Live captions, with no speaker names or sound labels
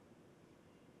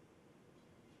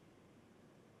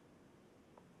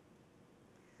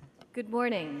Good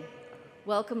morning.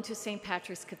 Welcome to St.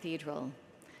 Patrick's Cathedral.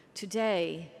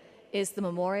 Today is the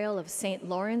memorial of St.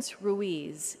 Lawrence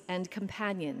Ruiz and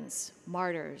companions,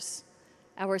 martyrs.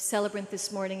 Our celebrant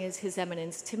this morning is His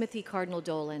Eminence Timothy Cardinal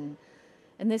Dolan,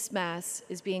 and this Mass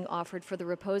is being offered for the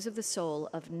repose of the soul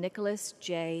of Nicholas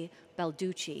J.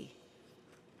 Balducci.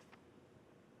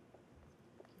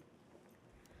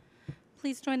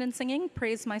 Please join in singing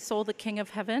Praise My Soul, the King of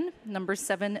Heaven, number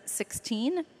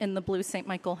 716 in the Blue St.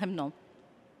 Michael hymnal.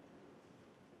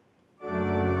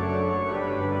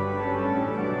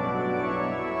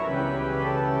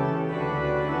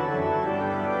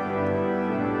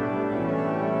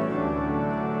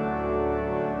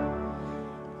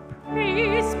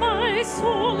 Praise my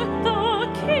soul,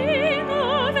 the King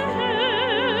of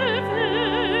Heaven,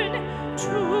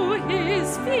 to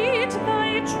his feet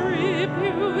thy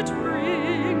tribute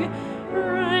bring,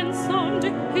 ransomed,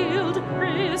 healed,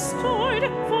 restored,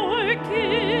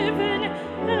 forgiven,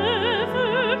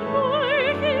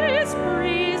 evermore his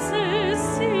praises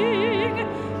sing.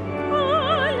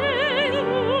 Alleluia,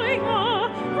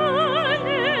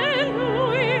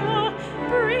 alleluia,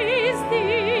 praise the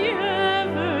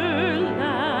everlasting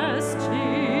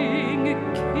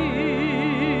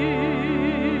King.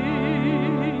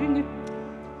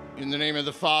 In the name of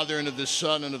the Father, and of the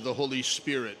Son, and of the Holy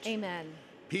Spirit. Amen.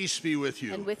 Peace be with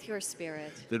you. And with your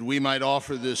spirit. That we might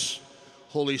offer this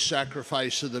holy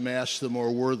sacrifice of the Mass the more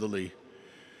worthily.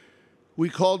 We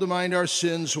call to mind our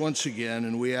sins once again,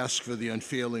 and we ask for the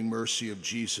unfailing mercy of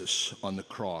Jesus on the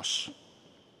cross.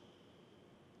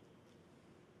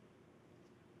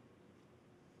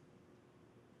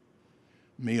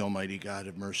 May Almighty God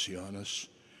have mercy on us,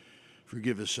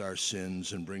 forgive us our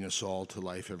sins, and bring us all to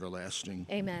life everlasting.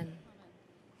 Amen.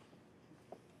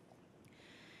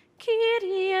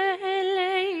 Kyrie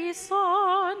eleison,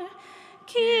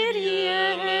 Kyrie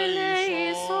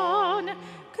eleison,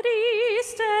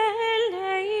 Christe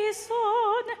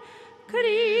eleison,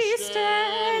 Christe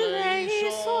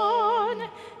eleison,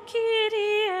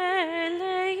 Kyrie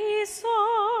eleison,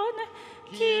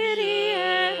 Kyrie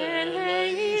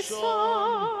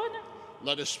eleison.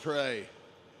 Let us pray.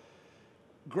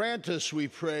 Grant us, we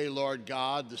pray, Lord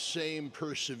God, the same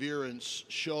perseverance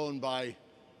shown by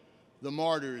the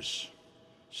martyrs,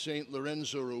 St.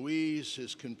 Lorenzo Ruiz,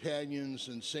 his companions,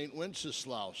 and St.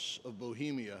 Wenceslaus of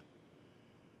Bohemia,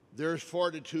 their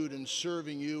fortitude in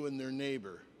serving you and their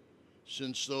neighbor,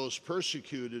 since those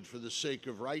persecuted for the sake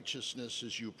of righteousness,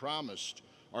 as you promised,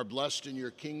 are blessed in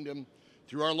your kingdom,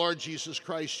 through our Lord Jesus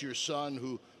Christ, your Son,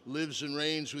 who lives and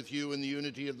reigns with you in the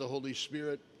unity of the Holy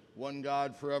Spirit, one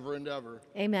God, forever and ever.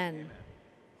 Amen.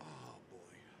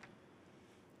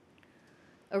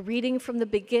 A reading from the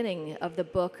beginning of the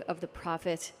book of the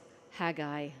prophet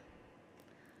Haggai.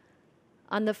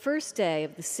 On the first day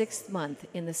of the 6th month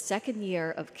in the 2nd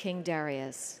year of King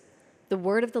Darius, the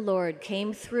word of the Lord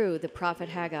came through the prophet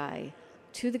Haggai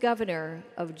to the governor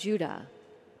of Judah,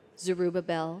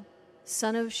 Zerubbabel,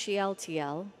 son of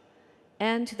Shealtiel,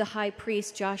 and to the high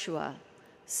priest Joshua,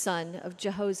 son of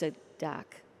Jehozadak.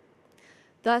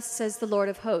 Thus says the Lord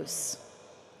of hosts,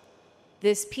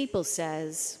 this people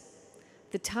says,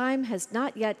 the time has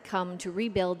not yet come to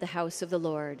rebuild the house of the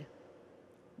Lord.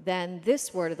 Then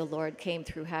this word of the Lord came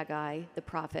through Haggai, the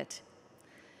prophet.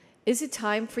 Is it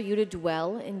time for you to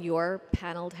dwell in your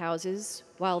paneled houses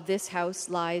while this house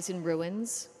lies in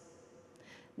ruins?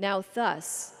 Now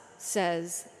thus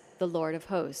says the Lord of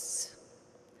hosts,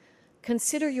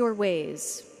 consider your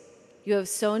ways. You have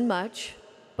sown much,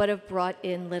 but have brought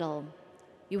in little.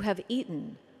 You have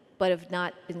eaten, but have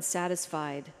not been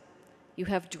satisfied. You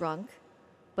have drunk,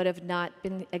 but have not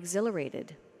been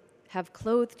exhilarated, have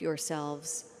clothed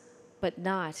yourselves, but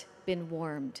not been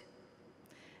warmed.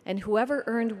 And whoever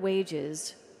earned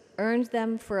wages earned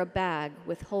them for a bag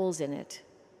with holes in it.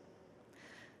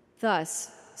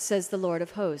 Thus says the Lord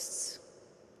of hosts,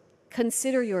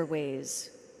 consider your ways,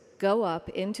 go up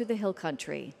into the hill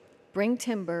country, bring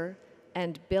timber,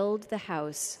 and build the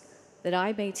house, that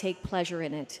I may take pleasure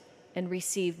in it and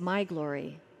receive my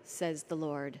glory, says the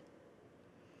Lord.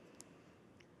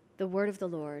 The word of the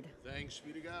Lord. Thanks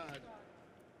be to God.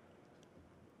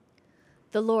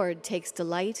 The Lord takes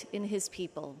delight in his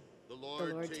people. The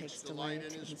Lord takes delight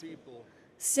in his people.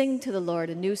 Sing to the Lord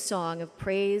a new song of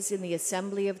praise in the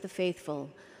assembly of the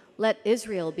faithful. Let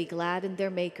Israel be glad in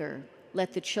their Maker.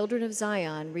 Let the children of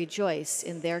Zion rejoice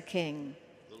in their King.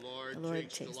 The Lord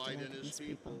takes delight in his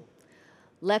people.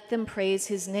 Let them praise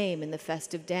his name in the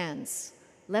festive dance.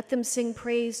 Let them sing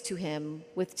praise to him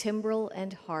with timbrel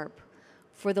and harp.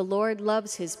 For the Lord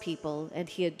loves his people, and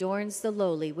he adorns the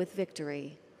lowly with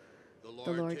victory.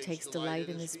 The Lord takes delight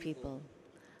in his people.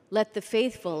 Let the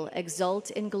faithful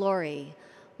exult in glory.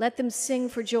 Let them sing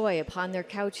for joy upon their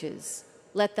couches.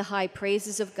 Let the high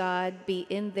praises of God be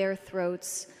in their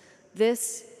throats.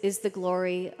 This is the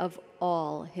glory of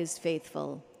all his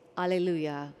faithful.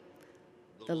 Alleluia.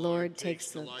 The Lord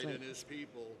takes delight in his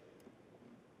people.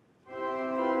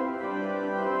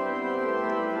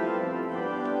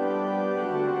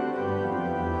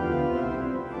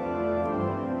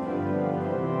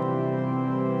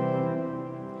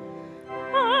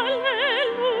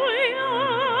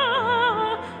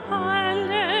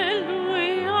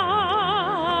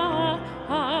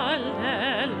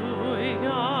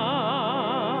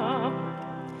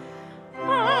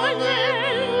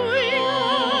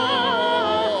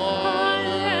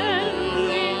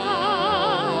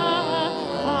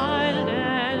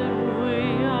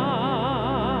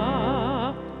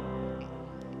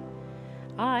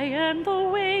 I am the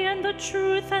way and the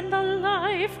truth and the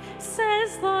life,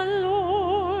 says the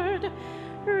Lord.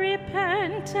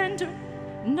 Repent, and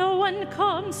no one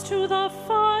comes to the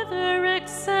Father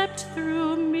except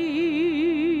through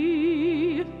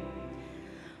me.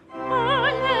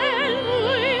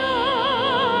 Alleluia,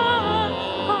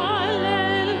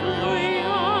 alleluia,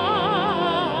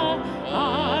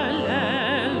 alleluia.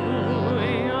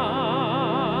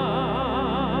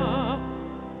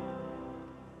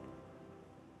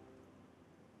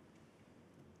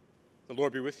 The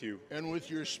Lord be with you. And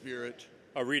with your spirit.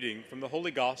 A reading from the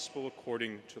Holy Gospel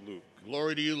according to Luke.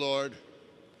 Glory to you, Lord.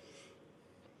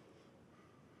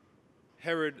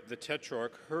 Herod the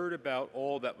Tetrarch heard about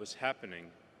all that was happening,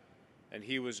 and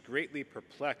he was greatly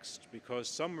perplexed because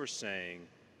some were saying,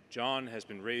 John has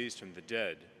been raised from the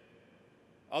dead.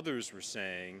 Others were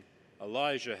saying,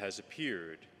 Elijah has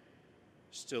appeared.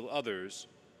 Still others,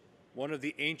 one of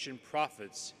the ancient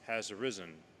prophets has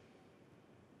arisen.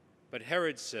 But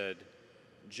Herod said,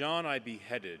 John I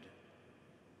beheaded.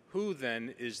 Who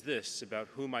then is this about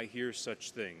whom I hear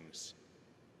such things?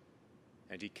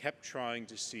 And he kept trying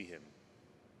to see him.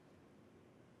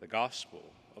 The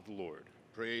Gospel of the Lord.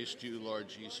 Praise to you, Lord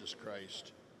Jesus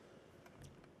Christ.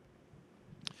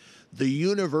 The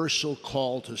universal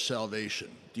call to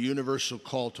salvation, the universal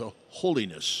call to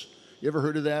holiness. You ever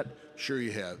heard of that? Sure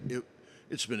you have.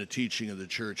 It's been a teaching of the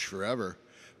church forever,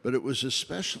 but it was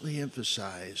especially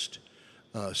emphasized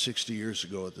 60 years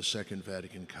ago at the Second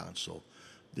Vatican Council.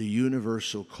 The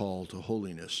universal call to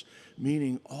holiness,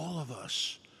 meaning all of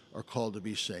us are called to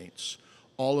be saints.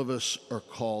 All of us are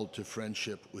called to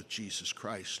friendship with Jesus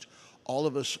Christ. All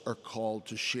of us are called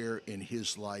to share in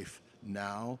his life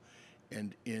now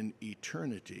and in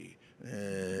eternity.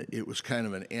 It was kind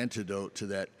of an antidote to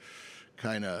that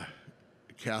kind of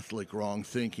Catholic wrong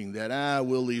thinking that,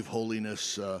 we'll leave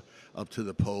holiness up to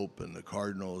the Pope and the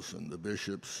cardinals and the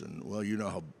bishops, and, well, you know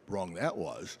how wrong that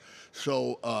was.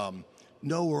 So,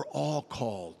 no, we're all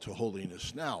called to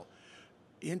holiness. Now,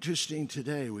 interesting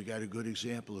today, we got a good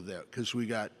example of that because we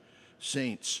got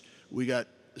saints. We got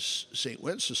St.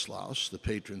 Wenceslaus, the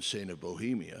patron saint of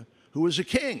Bohemia, who was a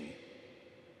king,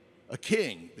 the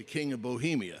king of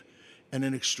Bohemia, and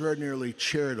an extraordinarily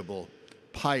charitable,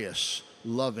 pious,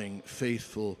 loving,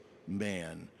 faithful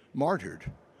man,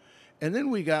 martyred. And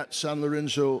then we got San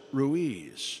Lorenzo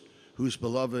Ruiz, who's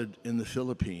beloved in the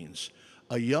Philippines,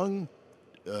 a young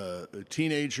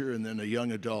teenager and then a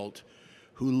young adult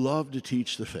who loved to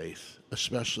teach the faith,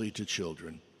 especially to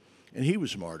children. And he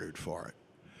was martyred for it.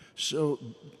 So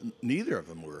neither of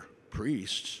them were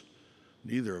priests.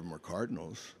 Neither of them were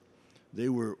cardinals. They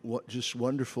were just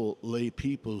wonderful lay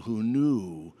people who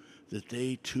knew that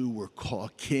they too were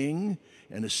called king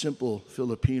and a simple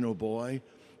Filipino boy.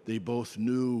 They both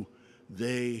knew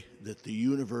that the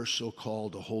universal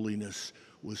call to holiness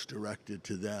was directed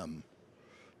to them.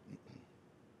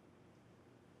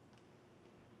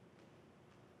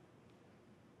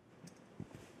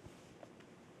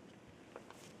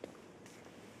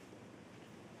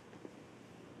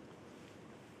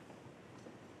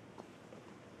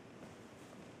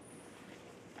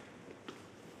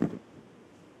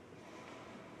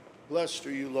 Blessed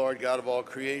are you, Lord God of all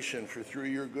creation, for through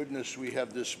your goodness we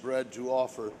have this bread to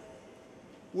offer,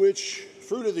 which,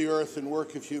 fruit of the earth and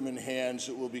work of human hands,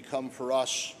 it will become for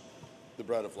us the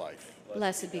bread of life.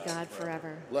 Blessed be God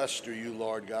forever. Blessed are you,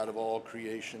 Lord God of all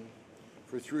creation,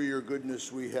 for through your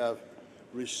goodness we have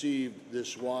received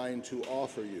this wine to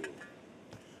offer you.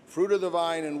 Fruit of the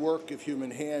vine and work of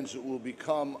human hands, it will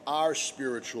become our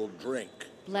spiritual drink.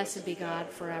 Blessed be God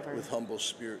forever. With humble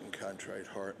spirit and contrite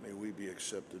heart, may we be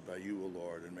accepted by you, O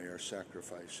Lord, and may our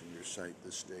sacrifice in your sight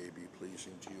this day be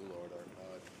pleasing to you, Lord our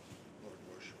God. Lord,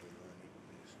 worship and learn,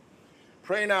 please.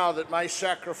 Pray now that my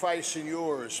sacrifice and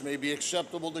yours may be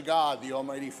acceptable to God, the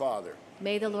Almighty Father.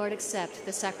 May the Lord accept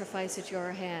the sacrifice at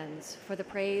your hands for the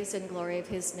praise and glory of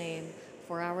his name,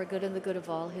 for our good and the good of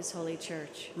all his holy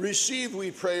church. Receive, we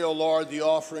pray, O Lord, the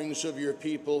offerings of your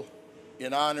people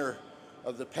in honor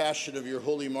of the passion of your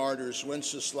holy martyrs,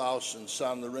 Wenceslaus and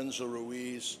San Lorenzo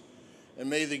Ruiz, and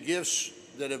may the gifts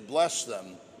that have blessed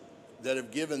them, that have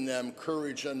given them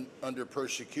courage under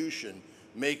persecution,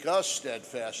 make us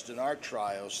steadfast in our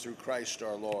trials through Christ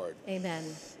our Lord. Amen.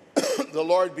 The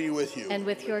Lord be with you. And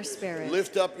with your spirit.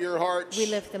 Lift up your hearts. We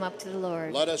lift them up to the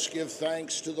Lord. Let us give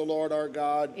thanks to the Lord our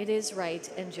God. It is right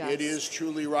and just. It is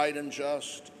truly right and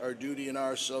just, our duty and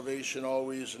our salvation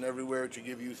always and everywhere to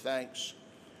give you thanks.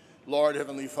 Lord,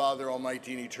 Heavenly Father,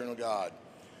 Almighty and Eternal God,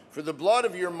 for the blood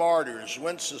of your martyrs,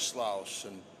 Wenceslaus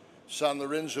and San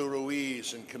Lorenzo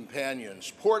Ruiz and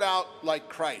companions, poured out like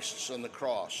Christ's on the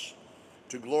cross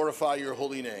to glorify your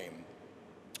holy name,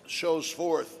 shows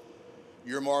forth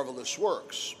your marvelous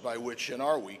works, by which in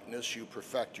our weakness you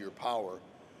perfect your power,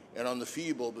 and on the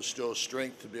feeble bestow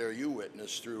strength to bear you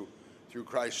witness through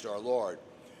Christ our Lord.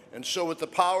 And so with the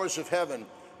powers of heaven,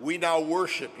 we now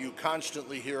worship you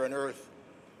constantly here on earth,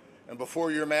 and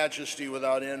before your majesty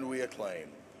without end we acclaim.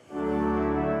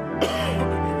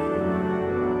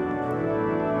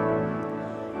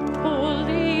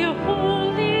 Holy,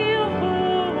 holy,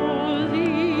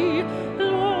 holy,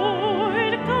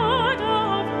 Lord God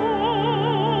of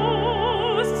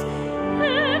hosts,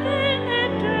 heaven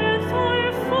and earth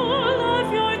are full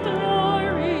of your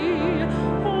glory.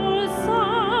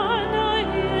 Hosanna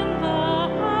in the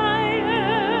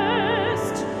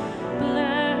highest.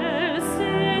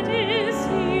 Blessed is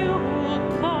he who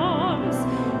comes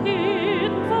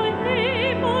in the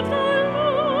name of the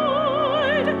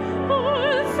Lord.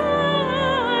 Hosanna,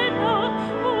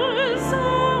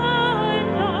 Hosanna,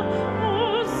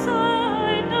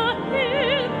 Hosanna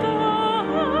in the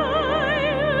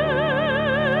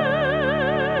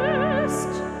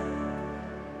highest.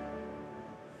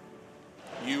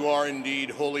 You are indeed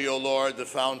holy, O Lord, the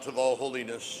fount of all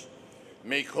holiness.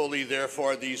 Make holy,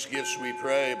 therefore, these gifts, we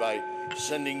pray, by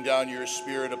sending down your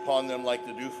Spirit upon them like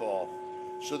the dewfall,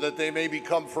 so that they may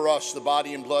become for us the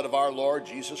body and blood of our Lord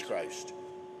Jesus Christ.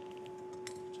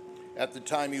 At the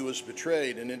time he was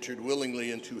betrayed and entered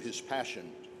willingly into his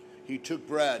passion, he took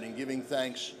bread and, giving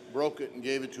thanks, broke it and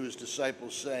gave it to his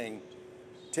disciples, saying,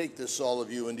 "Take this, all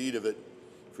of you, and eat of it,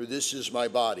 for this is my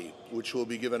body, which will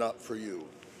be given up for you."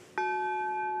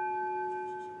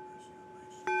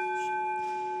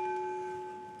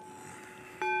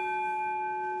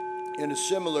 In a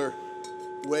similar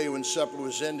way, when supper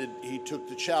was ended, he took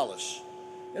the chalice,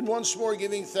 and once more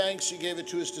giving thanks, he gave it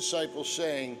to his disciples,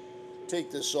 saying,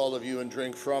 "Take this, all of you, and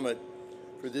drink from it,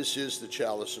 for this is the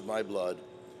chalice of my blood,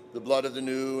 the blood of the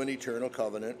new and eternal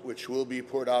covenant, which will be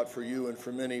poured out for you and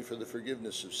for many for the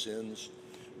forgiveness of sins.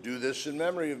 Do this in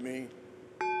memory of me."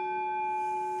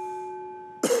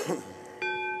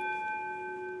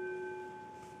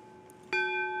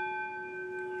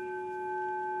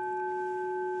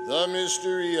 The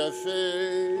mystery of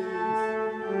faith.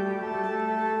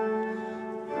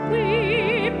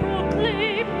 We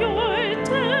proclaim your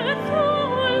death,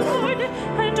 O Lord,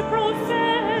 and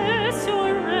profess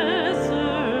your resurrection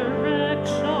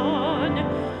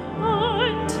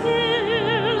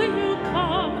until you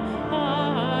come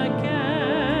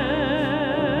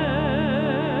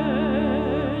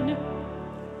again.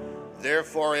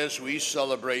 Therefore, as we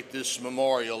celebrate this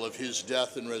memorial of his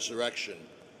death and resurrection,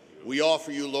 we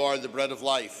offer you, Lord, the bread of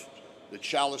life, the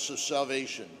chalice of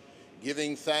salvation,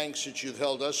 giving thanks that you've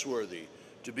held us worthy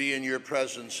to be in your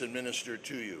presence and minister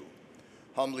to you.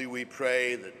 Humbly we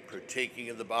pray that, partaking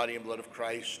of the body and blood of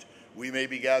Christ, we may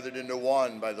be gathered into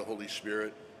one by the Holy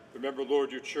Spirit. Remember,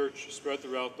 Lord, your church spread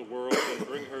throughout the world and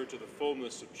bring her to the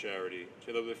fullness of charity,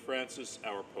 together with Francis,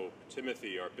 our Pope,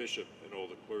 Timothy, our Bishop, and all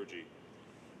the clergy.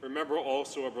 Remember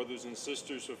also our brothers and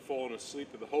sisters who have fallen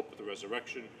asleep in the hope of the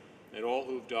resurrection, and all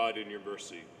who have died in your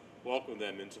mercy. Welcome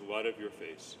them into the light of your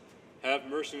face. Have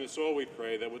mercy on us all, we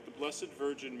pray, that with the Blessed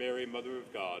Virgin Mary, Mother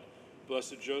of God,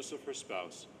 blessed Joseph, her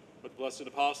spouse, with blessed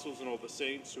apostles and all the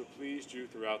saints who have pleased you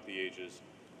throughout the ages,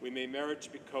 we may merit to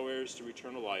be co-heirs to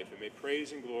eternal life, and may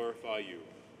praise and glorify you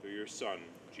through your Son,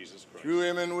 Jesus Christ. Through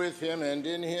him and with him and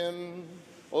in him,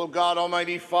 O God,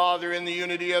 Almighty Father, in the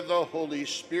unity of the Holy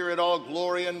Spirit, all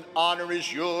glory and honor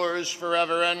is yours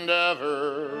forever and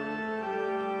ever.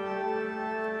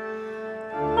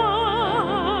 Amen.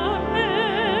 Amen.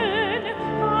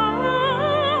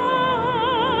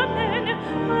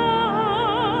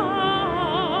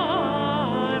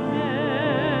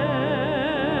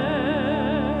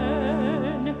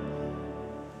 Amen.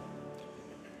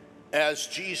 As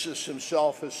Jesus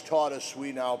himself has taught us,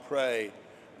 we now pray,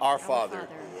 Our Our Father,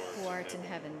 who art in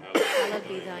heaven, hallowed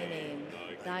be thy name.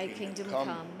 Thy kingdom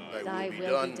come, thy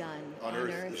will be done, on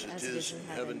earth as it is in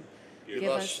heaven. Give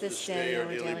us this day our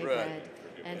daily bread,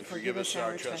 and forgive us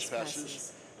our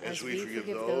trespasses, as we forgive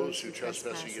those who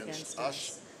trespass against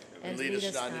us. And lead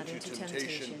us not into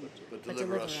temptation, but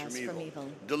deliver us from evil.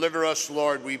 Deliver us,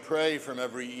 Lord, we pray, from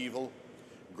every evil.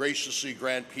 Graciously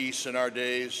grant peace in our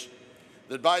days,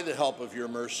 that by the help of your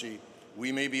mercy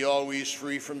we may be always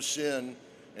free from sin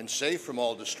and safe from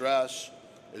all distress,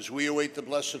 as we await the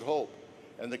blessed hope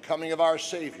and the coming of our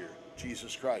Savior,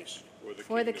 Jesus Christ.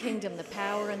 For the kingdom, the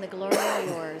power, and the glory are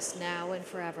yours, now and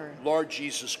forever. Lord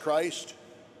Jesus Christ,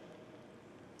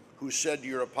 who said to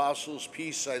your apostles,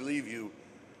 "Peace I leave you,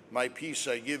 my peace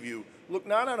I give you," look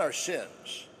not on our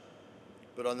sins,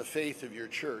 but on the faith of your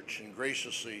church, and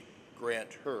graciously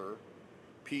grant her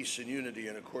peace and unity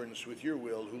in accordance with your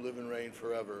will, who live and reign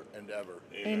forever and ever.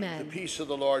 Amen. The peace of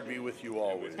the Lord be with you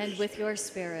always. And with your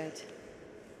spirit.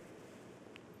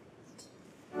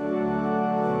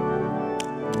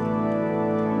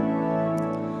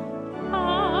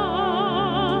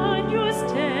 Agnus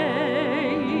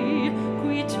Dei,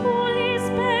 qui tollis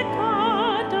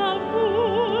peccata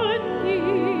mundi,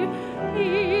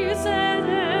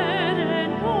 miserere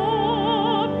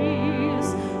nobis,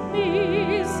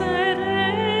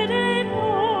 miserere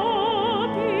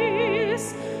nobis.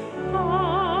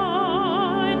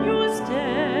 Agnus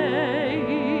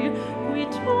Dei, qui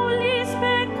tollis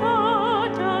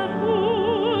peccata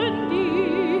mundi,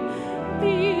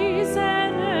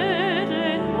 miserere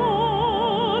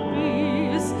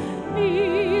nobis,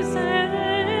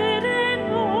 miserere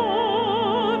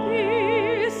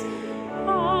nobis.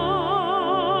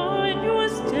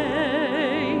 Agnus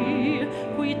Dei,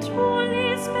 qui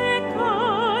tollis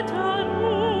peccata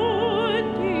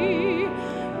mundi,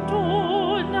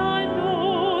 dona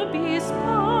nobis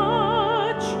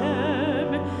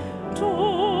pacem,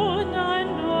 dona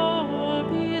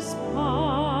nobis pacem.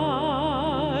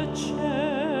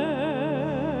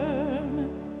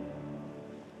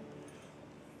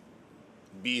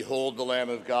 Behold the Lamb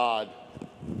of God.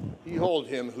 Behold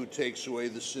him who takes away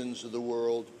the sins of the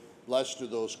world. Blessed are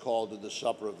those called to the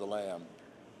supper of the Lamb.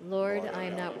 Lord, I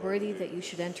am not worthy that you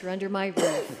should enter under my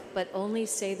roof, but only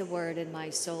say the word, and my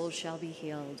soul shall be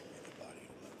healed. The body and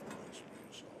blood of Christ, bring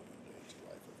us all from death to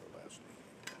life everlasting.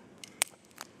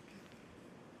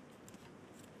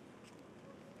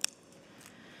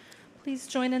 Please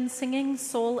join in singing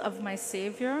Soul of My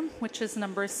Savior, which is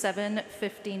number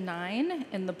 759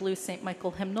 in the Blue St.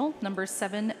 Michael hymnal, number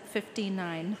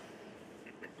 759.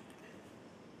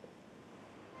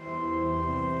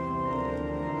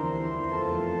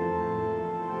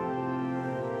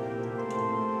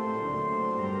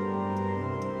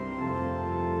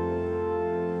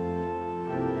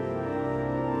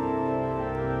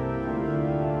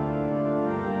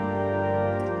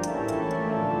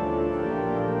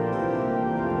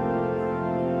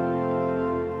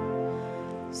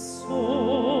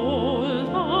 Soul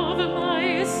of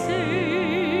my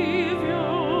Savior,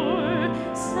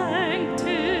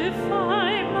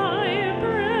 sanctify my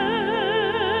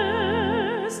breast.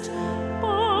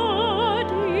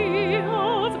 Body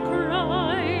of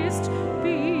Christ,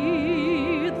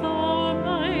 be thou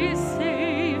my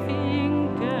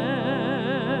saving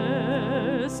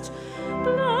guest.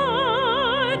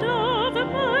 Blood of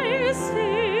my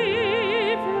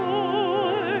Savior,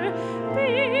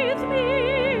 bathe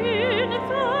me in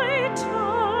thy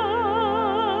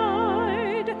tide.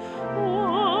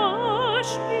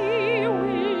 Wash me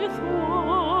with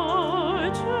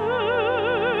water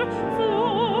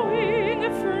flowing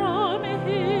from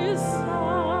his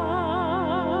side.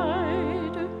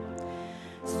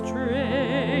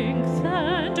 Strength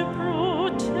and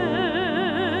protection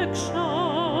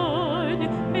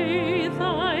may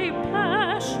thy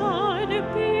passion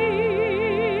be.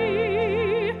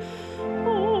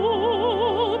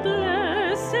 Oh,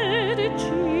 blessed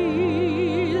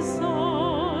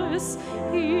Jesus,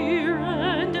 hear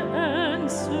and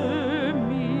answer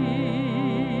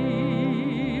me.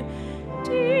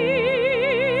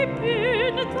 Deep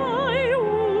in thy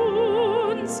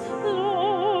wounds,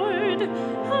 Lord,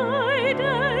 hide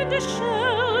and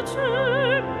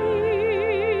shelter me.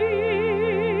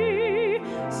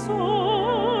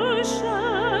 So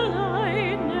shall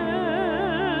I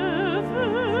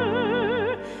never,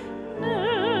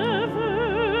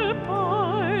 never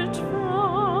part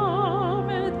from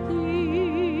thee.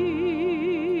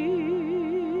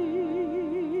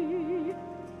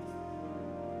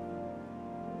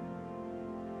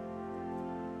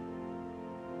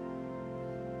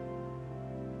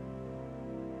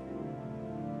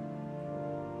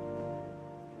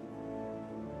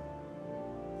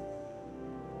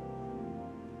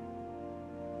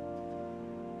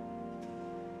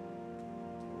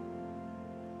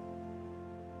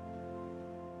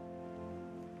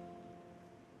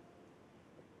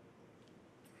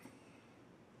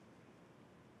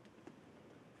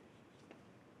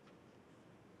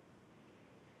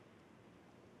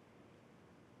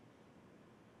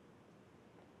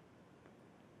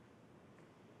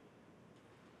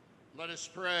 Let us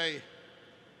pray.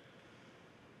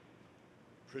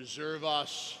 Preserve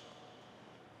us,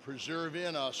 preserve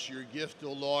in us your gift,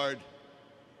 O Lord.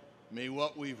 May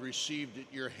what we've received at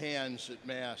your hands at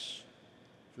Mass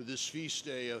for this feast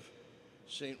day of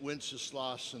St.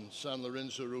 Wenceslas and San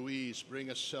Lorenzo Ruiz bring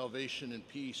us salvation and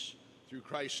peace through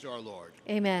Christ our Lord.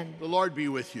 Amen. The Lord be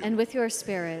with you. And with your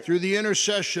spirit. Through the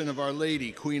intercession of Our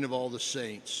Lady, Queen of all the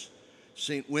saints,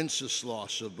 St.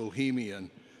 Wenceslas of Bohemia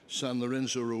and San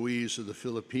Lorenzo Ruiz of the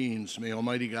Philippines, may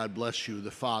Almighty God bless you,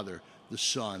 the Father, the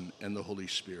Son, and the Holy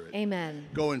Spirit. Amen.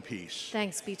 Go in peace.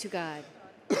 Thanks be to God.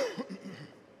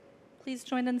 Please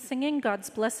join in singing God's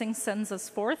Blessing Sends Us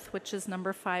Forth, which is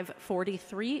number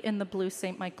 543 in the blue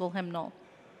St. Michael hymnal.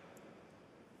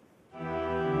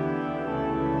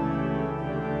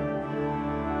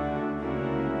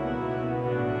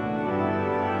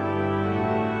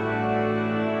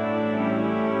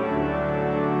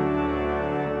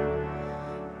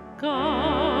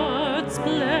 God's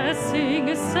blessing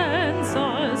sends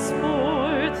us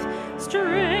forth,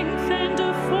 strength